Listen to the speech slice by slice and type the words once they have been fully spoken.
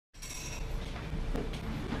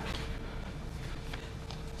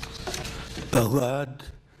Ballade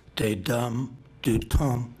des dames du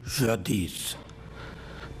temps jadis.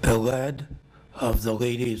 Ballade of the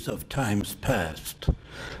ladies of times past.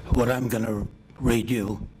 What I'm going to read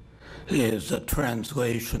you is a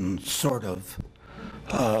translation, sort of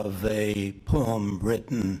a poem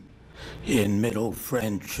written in Middle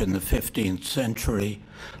French in the 15th century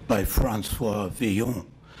by François Villon,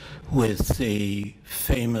 with the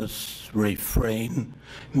famous refrain,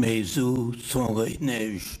 Mais où sont les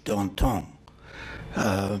neiges d'antan?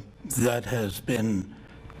 That has been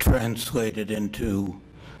translated into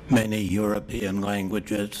many European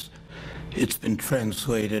languages. It's been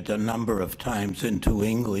translated a number of times into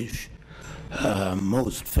English,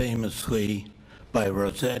 most famously by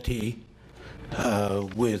Rossetti,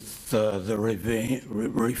 with the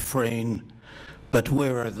refrain, "But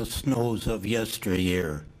where are the snows of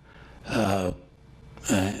yesteryear?"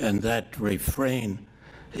 And that refrain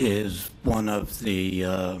is one of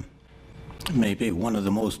the, maybe one of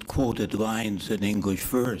the most quoted lines in English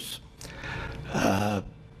verse.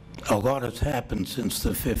 A lot has happened since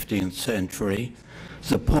the 15th century.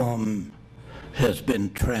 The poem has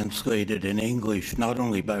been translated in English not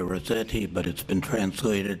only by Rossetti, but it's been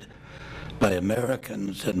translated by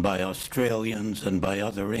Americans and by Australians and by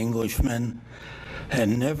other Englishmen,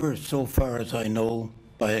 and never, so far as I know,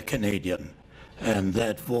 by a Canadian. And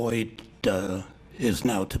that void is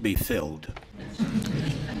now to be filled.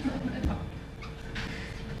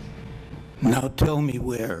 Now tell me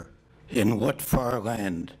where, in what far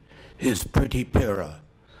land, is pretty Pyrrha,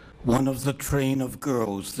 one of the train of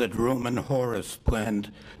girls that Roman Horace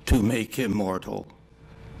planned to make immortal?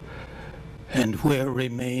 And where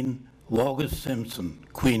remain Wallis Simpson,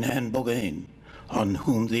 Queen Anne Boleyn, on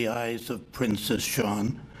whom the eyes of Princess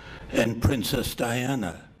shone, and Princess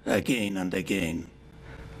Diana again and again?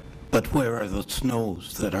 But where are the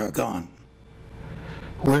snows that are gone?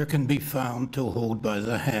 Where can be found to hold by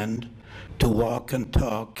the hand, to walk and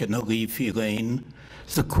talk in a leafy lane,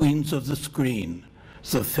 the queens of the screen,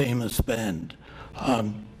 the famous band?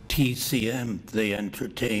 On TCM they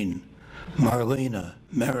entertain Marlena,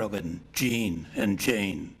 Marilyn, Jean, and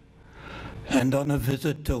Jane. And on a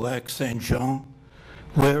visit to Lac Saint-Jean,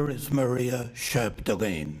 where is Maria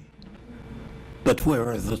Chapdelaine? But where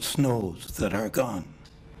are the snows that are gone?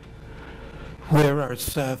 Where are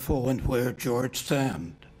Sappho and where George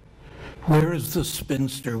Sand? Where is the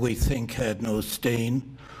spinster we think had no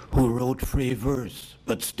stain, who wrote free verse,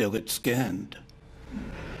 but still it scanned?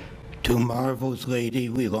 To Marvell's lady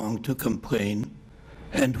we long to complain,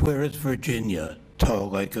 and where is Virginia, tall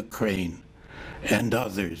like a crane? And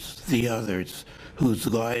others, the others, whose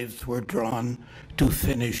lives were drawn to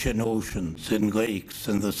finish in oceans, in lakes,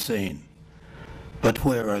 and the Seine. But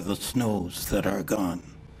where are the snows that are gone?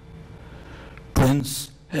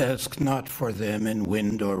 Prince, ask not for them in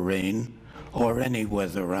wind or rain, or any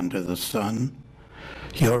weather under the sun.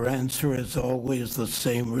 Your answer is always the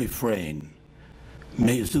same refrain,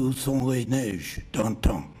 Mais où sont les neiges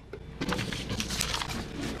d'antan?